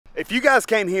If you guys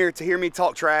came here to hear me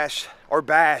talk trash or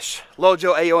bash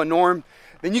Lojo, Ayo, and Norm,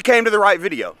 then you came to the right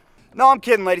video. No, I'm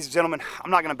kidding, ladies and gentlemen.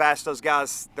 I'm not gonna bash those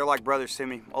guys. They're like brothers to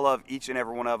me. I love each and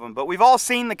every one of them. But we've all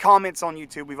seen the comments on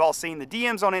YouTube. We've all seen the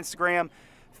DMs on Instagram,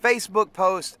 Facebook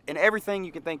posts, and everything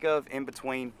you can think of in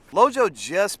between. Lojo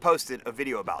just posted a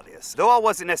video about this. Though I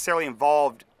wasn't necessarily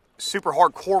involved super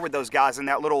hardcore with those guys in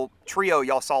that little trio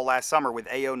y'all saw last summer with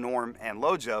Ayo, Norm, and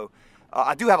Lojo,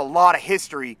 I do have a lot of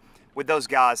history with those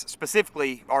guys,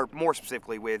 specifically, or more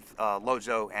specifically with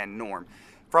Lojo and Norm.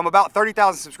 From about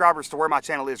 30,000 subscribers to where my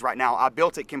channel is right now, I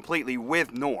built it completely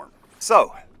with Norm.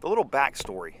 So, the little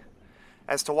backstory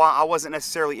as to why I wasn't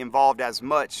necessarily involved as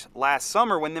much last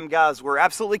summer when them guys were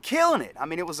absolutely killing it. I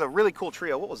mean, it was a really cool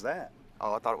trio. What was that?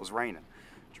 Oh, I thought it was raining.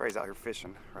 Trey's out here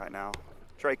fishing right now.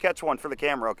 Trey, catch one for the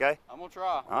camera, okay? I'm gonna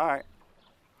try. All right.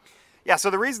 Yeah,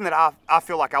 so the reason that I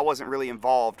feel like I wasn't really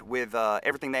involved with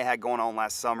everything they had going on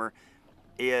last summer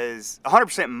is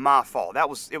 100% my fault.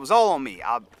 It was all on me.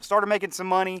 I started making some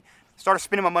money, started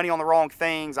spending my money on the wrong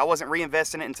things. I wasn't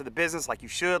reinvesting it into the business like you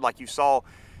should, like you saw.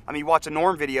 I mean, you watch a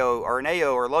Norm video or an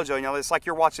Ayo or a Lojo, you know, it's like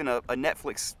you're watching a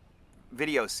Netflix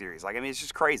video series. Like, I mean, it's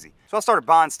just crazy. So I started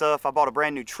buying stuff. I bought a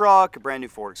brand new truck, a brand new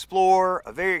Ford Explorer,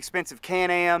 a very expensive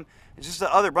Can-Am, and just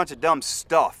a other bunch of dumb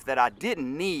stuff that I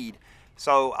didn't need.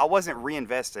 So I wasn't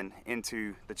reinvesting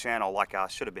into the channel like I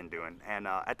should have been doing. And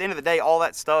at the end of the day, all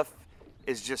that stuff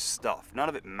is just stuff. None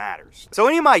of it matters. So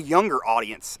any of my younger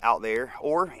audience out there,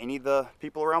 or any of the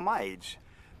people around my age,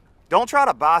 don't try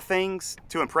to buy things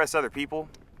to impress other people,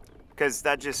 because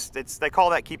they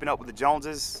call that keeping up with the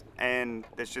Joneses, and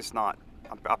it's just not.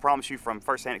 I promise you from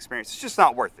firsthand experience, it's just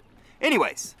not worth it.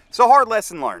 Anyways, so hard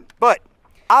lesson learned. But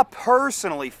I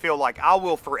personally feel like I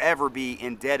will forever be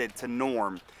indebted to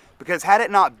Norm, because had it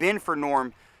not been for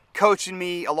Norm coaching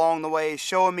me along the way,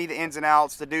 showing me the ins and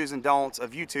outs, the do's and don'ts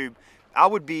of YouTube, I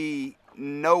would be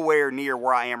nowhere near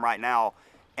where I am right now,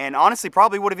 and honestly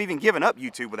probably would have even given up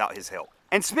YouTube without his help.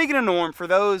 And speaking of Norm, for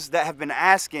those that have been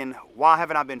asking, why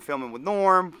haven't I been filming with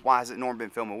Norm? Why hasn't Norm been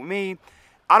filming with me?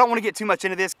 I don't want to get too much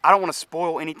into this. I don't want to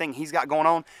spoil anything he's got going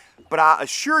on, but I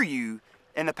assure you,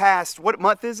 in the past, what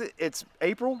month is it? It's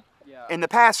April? Yeah. In the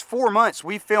past 4 months,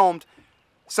 we filmed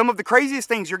some of the craziest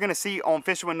things you're going to see on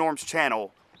Fishing with Norm's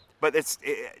channel. But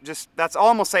that's all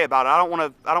I'm gonna say about it. I don't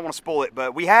want to spoil it,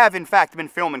 but we have in fact been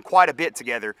filming quite a bit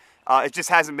together. It just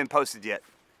hasn't been posted yet.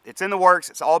 It's in the works.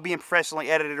 It's all being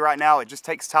professionally edited right now. It just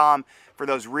takes time for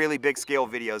those really big scale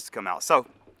videos to come out. So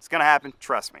it's gonna happen,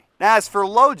 trust me. Now as for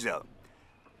Lojo,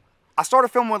 I started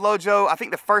filming with Lojo. I think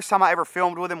the first time I ever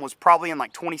filmed with him was probably in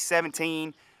like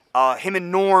 2017. Him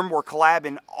and Norm were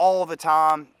collabing all the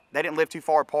time. They didn't live too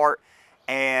far apart,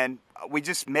 and we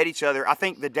just met each other. I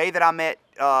think the day that I met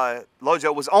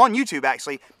Lojo was on YouTube,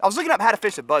 actually. I was looking up how to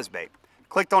fish a buzzbait.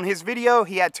 Clicked on his video.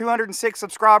 He had 206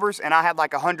 subscribers, and I had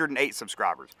like 108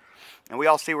 subscribers. And we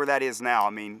all see where that is now.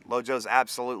 I mean, Lojo's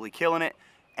absolutely killing it,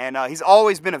 and he's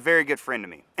always been a very good friend to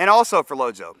me. And also for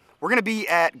Lojo, we're going to be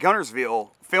at Guntersville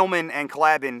filming and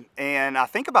collabing in, I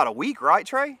think, about a week, right,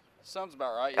 Trey? Sounds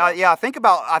about right, yeah. Yeah, I think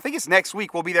it's next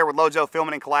week we'll be there with Lojo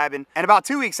filming and collabing. And about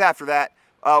 2 weeks after that,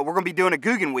 we're going to be doing a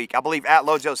Guggen week, I believe, at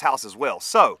Lojo's house as well.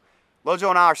 So,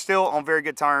 Lojo and I are still on very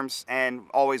good terms, and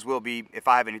always will be if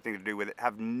I have anything to do with it.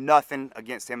 Have nothing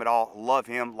against him at all. Love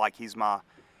him like he's my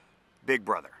big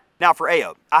brother. Now for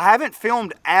Ayo, I haven't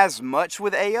filmed as much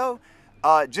with Ayo,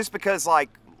 just because, like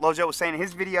Lojo was saying in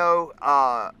his video,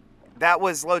 that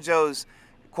was Lojo's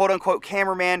quote-unquote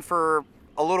cameraman for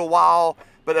a little while.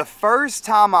 But the first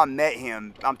time I met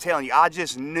him, I'm telling you, I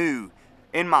just knew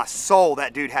in my soul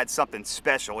that dude had something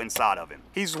special inside of him.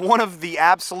 He's one of the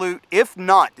absolute, if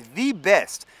not the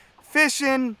best,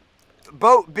 fishing,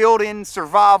 boat building,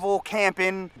 survival,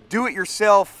 camping,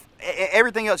 do-it-yourself,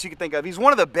 everything else you can think of. He's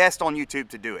one of the best on YouTube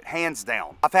to do it, hands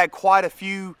down. I've had quite a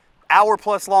few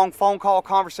hour-plus long phone call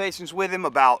conversations with him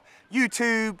about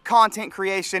YouTube, content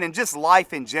creation, and just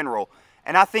life in general.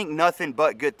 And I think nothing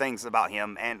but good things about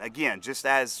him. And again, just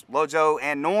as Lojo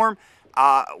and Norm,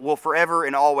 will forever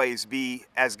and always be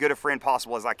as good a friend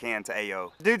possible as I can to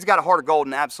Ayo. Dude's got a heart of gold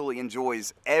and absolutely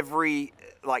enjoys every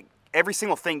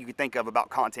single thing you could think of about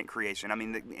content creation. I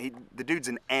mean, the dude's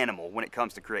an animal when it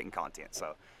comes to creating content.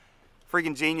 So,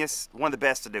 freaking genius, one of the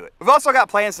best to do it. We've also got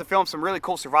plans to film some really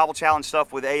cool survival challenge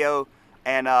stuff with Ayo,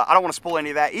 and I don't want to spoil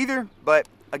any of that either, but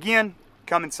again,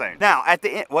 coming soon. Now, at the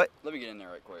end, what? Let me get in there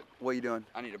right quick. What are you doing?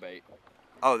 I need a bait.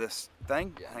 Oh, this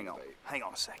thing? Yeah, hang on. bait. Hang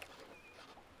on a second.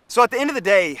 So at the end of the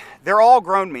day, they're all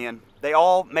grown men. They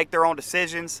all make their own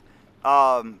decisions.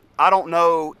 I don't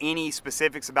know any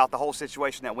specifics about the whole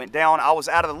situation that went down. I was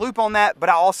out of the loop on that, but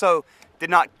I also did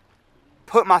not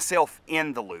put myself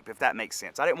in the loop, if that makes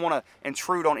sense. I didn't want to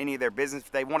intrude on any of their business.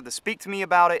 If they wanted to speak to me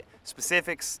about it,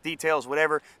 specifics, details,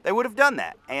 whatever, they would have done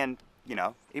that. And, you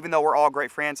know, even though we're all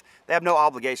great friends, they have no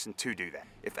obligation to do that.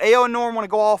 If AO and Norm want to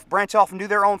go off, branch off, and do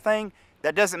their own thing,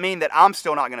 that doesn't mean that I'm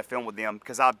still not going to film with them,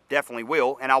 because I definitely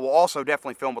will, and I will also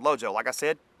definitely film with Lojo. Like I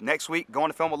said, next week, going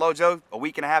to film with Lojo. A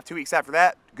week and a half, 2 weeks after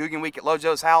that, Guggen week at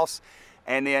Lojo's house.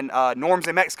 And then Norm's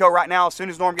in Mexico right now. As soon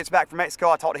as Norm gets back from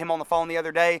Mexico, I talked to him on the phone the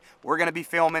other day. We're going to be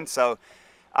filming, so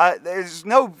there's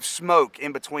no smoke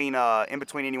in between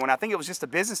anyone. I think it was just a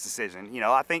business decision. You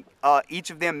know, I think each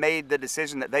of them made the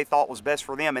decision that they thought was best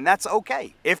for them, and that's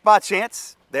okay. If by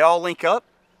chance they all link up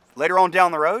later on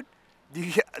down the road,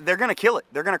 they're going to kill it.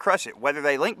 They're going to crush it. Whether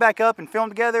they link back up and film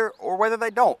together or whether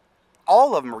they don't,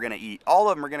 all of them are going to eat. All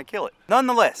of them are going to kill it.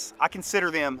 Nonetheless, I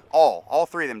consider them all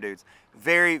three of them dudes,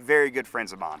 very, very good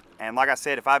friends of mine. And like I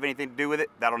said, if I have anything to do with it,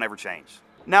 that'll never change.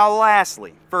 Now,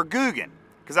 lastly, for Guggen,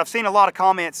 because I've seen a lot of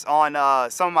comments on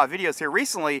some of my videos here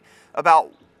recently about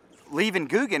leaving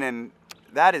Guggen, and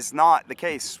that is not the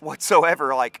case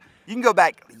whatsoever. Like, you can go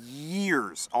back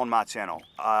years on my channel.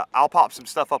 I'll pop some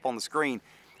stuff up on the screen.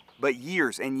 But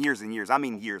years and years and years, I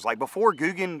mean years. Like before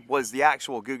Guggen was the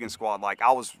actual Guggen squad, like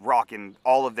I was rocking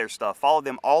all of their stuff, followed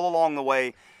them all along the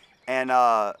way, and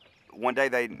one day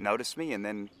they noticed me, and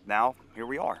then now here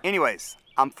we are. Anyways,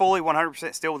 I'm fully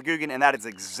 100% still with Guggen, and that is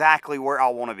exactly where I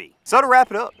want to be. So to wrap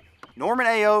it up, Norm and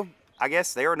AO, I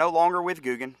guess they are no longer with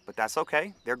Guggen, but that's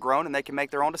okay. They're grown and they can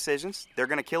make their own decisions. They're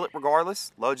going to kill it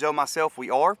regardless. Lojo, myself, we're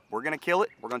going to kill it.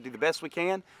 We're going to do the best we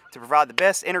can to provide the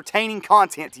best entertaining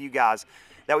content to you guys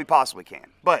that we possibly can.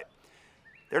 But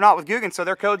they're not with Guggen, so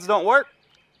their codes don't work.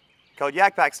 Code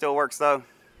YakPak still works though.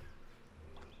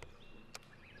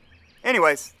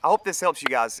 Anyways, I hope this helps you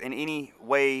guys in any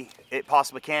way it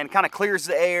possibly can. Kind of clears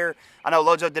the air. I know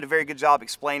Lojo did a very good job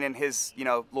explaining his, you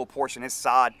know, little portion, his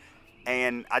side,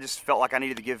 and I just felt like I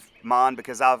needed to give mine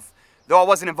because though I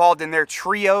wasn't involved in their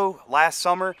trio last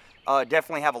summer,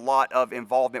 definitely have a lot of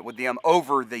involvement with them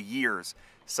over the years.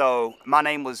 So my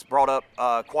name was brought up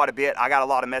quite a bit. I got a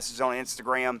lot of messages on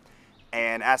Instagram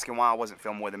and asking why I wasn't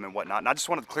filming with them and whatnot. And I just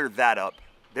wanted to clear that up.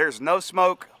 There's no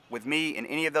smoke with me and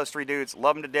any of those three dudes.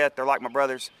 Love them to death. They're like my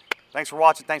brothers. Thanks for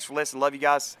watching. Thanks for listening. Love you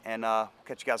guys. And we'll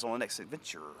catch you guys on the next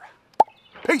adventure.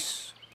 Peace.